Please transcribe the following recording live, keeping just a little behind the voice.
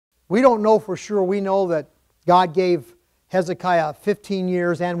We don't know for sure. We know that God gave Hezekiah 15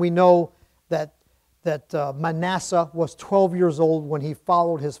 years, and we know that Manasseh was 12 years old when he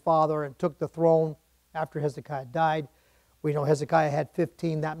followed his father and took the throne after Hezekiah died. We know Hezekiah had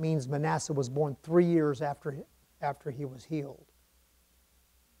 15. That means Manasseh was born 3 years after he was healed.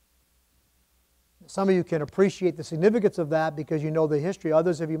 Some of you can appreciate the significance of that because you know the history.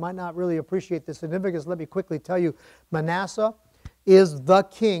 Others of you might not really appreciate the significance. Let me quickly tell you, Manasseh is the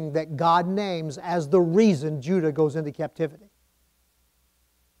king that God names as the reason Judah goes into captivity.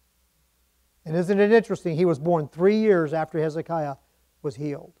 And isn't it interesting? He was born 3 years after Hezekiah was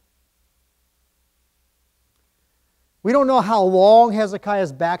healed. We don't know how long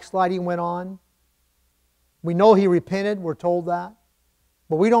Hezekiah's backsliding went on. We know he repented, we're told that.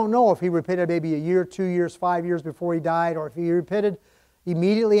 But we don't know if he repented maybe a year, 2 years, 5 years before he died, or if he repented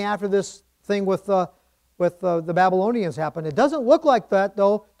immediately after this thing with the Babylonians happened. It doesn't look like that,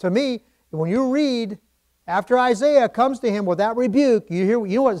 though, to me. When you read, after Isaiah comes to him with that rebuke, you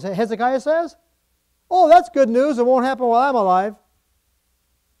know what Hezekiah says? Oh, that's good news. It won't happen while I'm alive.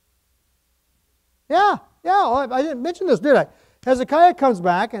 Yeah, I didn't mention this, did I? Hezekiah comes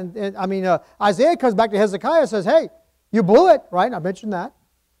back, Isaiah comes back to Hezekiah and says, hey, you blew it, right? I mentioned that.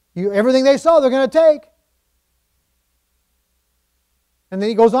 Everything they saw, they're going to take. And then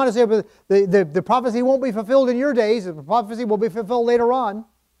he goes on to say, but the prophecy won't be fulfilled in your days. The prophecy will be fulfilled later on.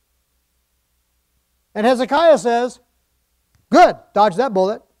 And Hezekiah says, good, dodge that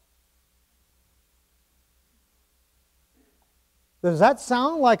bullet. Does that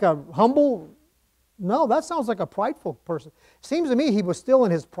sound like a humble? No, that sounds like a prideful person. Seems to me he was still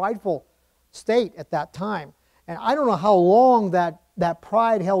in his prideful state at that time. And I don't know how long that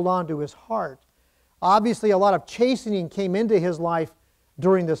pride held on to his heart. Obviously, a lot of chastening came into his life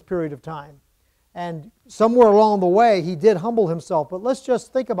during this period of time. And somewhere along the way, he did humble himself. But let's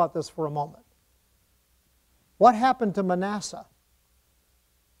just think about this for a moment. What happened to Manasseh?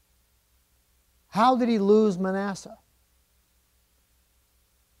 How did he lose Manasseh?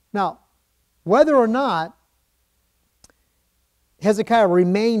 Now, whether or not Hezekiah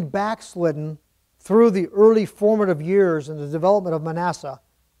remained backslidden through the early formative years in the development of Manasseh,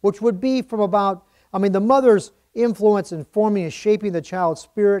 which would be from about, the mother's influence in forming and shaping the child's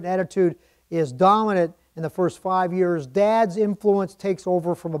spirit and attitude is dominant in the first 5 years. Dad's influence takes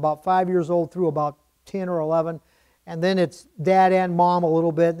over from about 5 years old through about 10 or 11. And then it's dad and mom a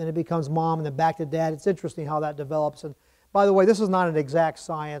little bit, and then it becomes mom and then back to dad. It's interesting how that develops. And by the way, this is not an exact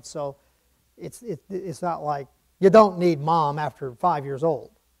science, so it's not like you don't need mom after 5 years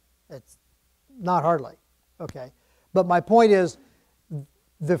old. It's not hardly, okay? But my point is,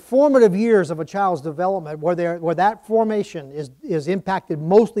 the formative years of a child's development, where that formation is impacted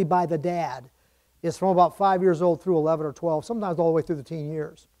mostly by the dad, is from about 5 years old through 11 or 12, sometimes all the way through the teen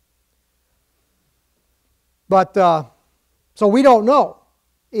years. But, so we don't know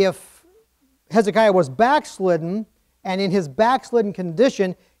if Hezekiah was backslidden, and in his backslidden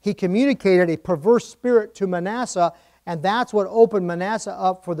condition, he communicated a perverse spirit to Manasseh, and that's what opened Manasseh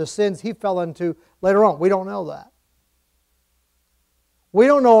up for the sins he fell into later on. We don't know that. We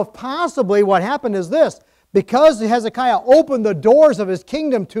don't know if possibly what happened is this. Because Hezekiah opened the doors of his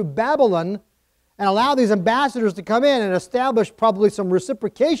kingdom to Babylon and allowed these ambassadors to come in and establish probably some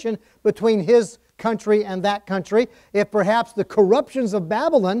reciprocation between his country and that country, if perhaps the corruptions of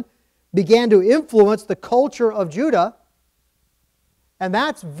Babylon began to influence the culture of Judah. And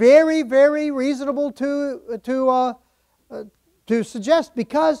that's very, very reasonable to suggest,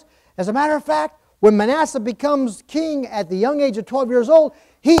 because, as a matter of fact, when Manasseh becomes king at the young age of 12 years old,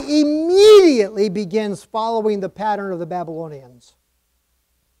 he immediately begins following the pattern of the Babylonians.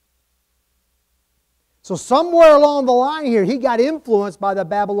 So somewhere along the line here, he got influenced by the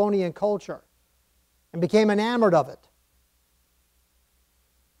Babylonian culture and became enamored of it.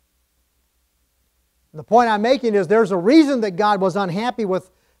 And the point I'm making is there's a reason that God was unhappy with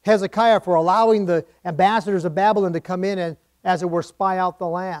Hezekiah for allowing the ambassadors of Babylon to come in and, as it were, spy out the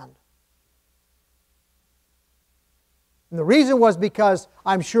land. And the reason was because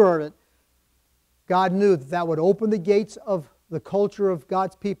I'm sure that God knew that that would open the gates of the culture of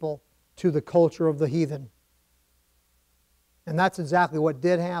God's people to the culture of the heathen. And that's exactly what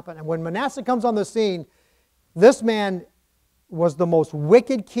did happen. And when Manasseh comes on the scene, this man was the most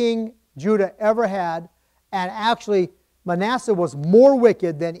wicked king Judah ever had. And actually, Manasseh was more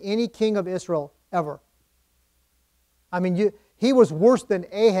wicked than any king of Israel ever. He was worse than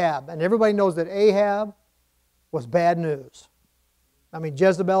Ahab. And everybody knows that Ahab was bad news.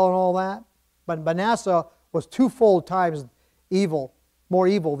 Jezebel and all that. But Manasseh was twofold times evil, more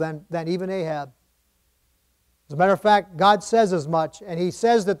evil than even Ahab. As a matter of fact, God says as much, and He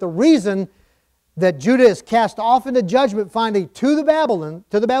says that the reason that Judah is cast off into judgment finally to the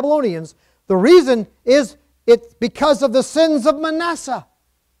Babylonians, the reason is it's because of the sins of Manasseh.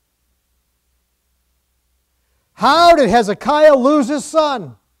 How did Hezekiah lose his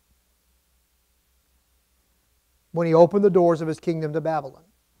son? When he opened the doors of his kingdom to Babylon.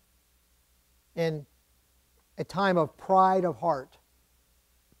 In a time of pride of heart,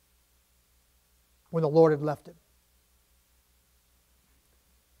 when the Lord had left him.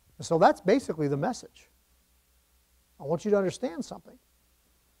 And so that's basically the message. I want you to understand something.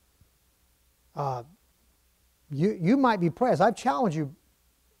 You might be praying. As I've challenged you,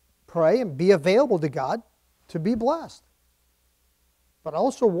 pray and be available to God to be blessed. But I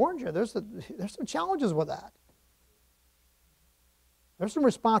also warned you, there's some challenges with that. There's some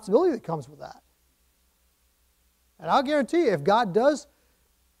responsibility that comes with that. And I'll guarantee you, if God does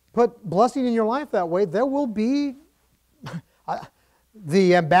put blessing in your life that way, there will be,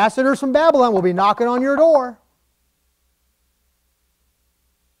 the ambassadors from Babylon will be knocking on your door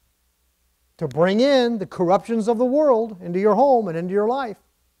to bring in the corruptions of the world into your home and into your life.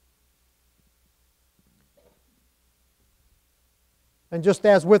 And just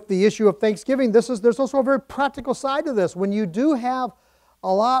as with the issue of Thanksgiving, there's also a very practical side to this. When you do have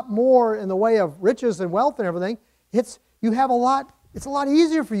a lot more in the way of riches and wealth and everything, it's a lot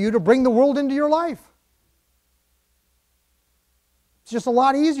easier for you to bring the world into your life. It's just a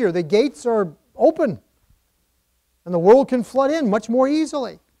lot easier. The gates are open, and the world can flood in much more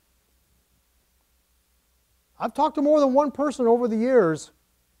easily. I've talked to more than one person over the years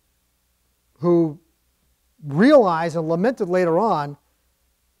who realized and lamented later on,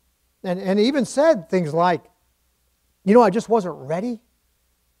 and even said things like, I just wasn't ready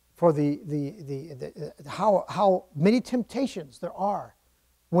for how many temptations there are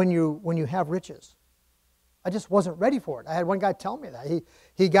when you have riches. I just wasn't ready for it. I had one guy tell me that.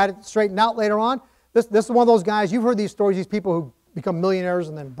 He got it straightened out later on. This is one of those guys, you've heard these stories, these people who become millionaires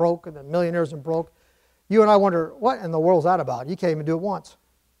and then broke, and then millionaires and broke. You and I wonder, what in the world's that about? You can't even do it once.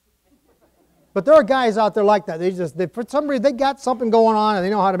 But there are guys out there like that. For some reason, they got something going on and they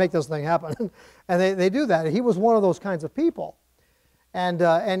know how to make this thing happen. And they do that. He was one of those kinds of people.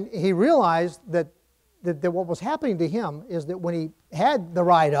 And he realized that what was happening to him is that when he had the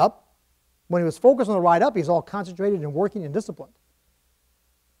ride up, when he was focused on the ride up, he's all concentrated and working and disciplined.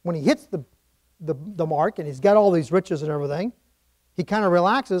 When he hits the mark and he's got all these riches and everything, he kind of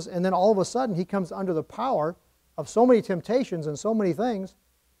relaxes, and then all of a sudden he comes under the power of so many temptations and so many things,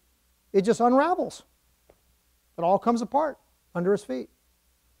 it just unravels. It all comes apart under his feet.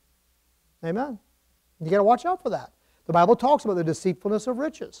 Amen. You got to watch out for that. The Bible talks about the deceitfulness of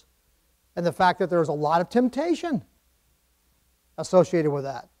riches and the fact that there's a lot of temptation associated with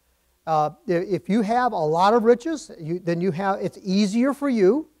that. If you have a lot of riches, then it's easier for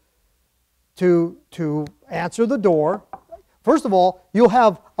you to answer the door. First of all, you'll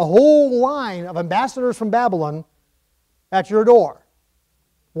have a whole line of ambassadors from Babylon at your door,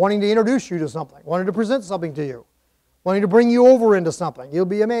 wanting to introduce you to something, wanting to present something to you, wanting to bring you over into something. You'll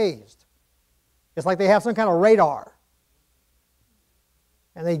be amazed. It's like they have some kind of radar.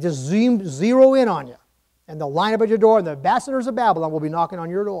 And they just zero in on you. And they'll line up at your door, and the ambassadors of Babylon will be knocking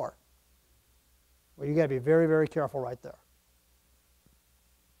on your door. Well, you've got to be very, very careful right there.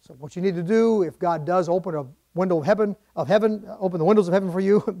 So what you need to do, if God does open a window of heaven, open the windows of heaven for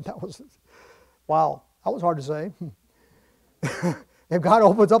you, that was hard to say. If God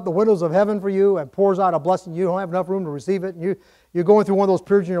opens up the windows of heaven for you and pours out a blessing, you don't have enough room to receive it, and you're going through one of those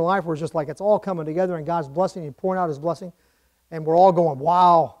periods in your life where it's just like it's all coming together and God's blessing, He's pouring out His blessing, and we're all going,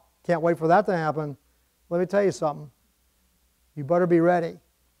 wow, can't wait for that to happen. Let me tell you something. You better be ready,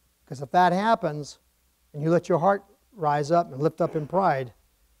 because if that happens and you let your heart rise up and lift up in pride,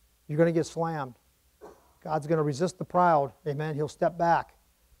 you're going to get slammed. God's going to resist the proud. Amen. He'll step back.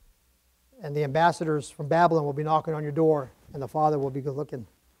 And the ambassadors from Babylon will be knocking on your door, and the Father will be good looking.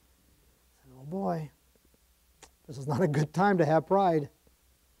 Oh boy, this is not a good time to have pride.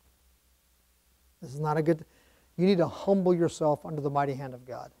 This is not a good... You need to humble yourself under the mighty hand of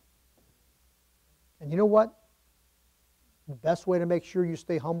God. And you know what? The best way to make sure you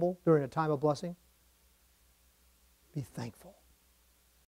stay humble during a time of blessing? Be thankful.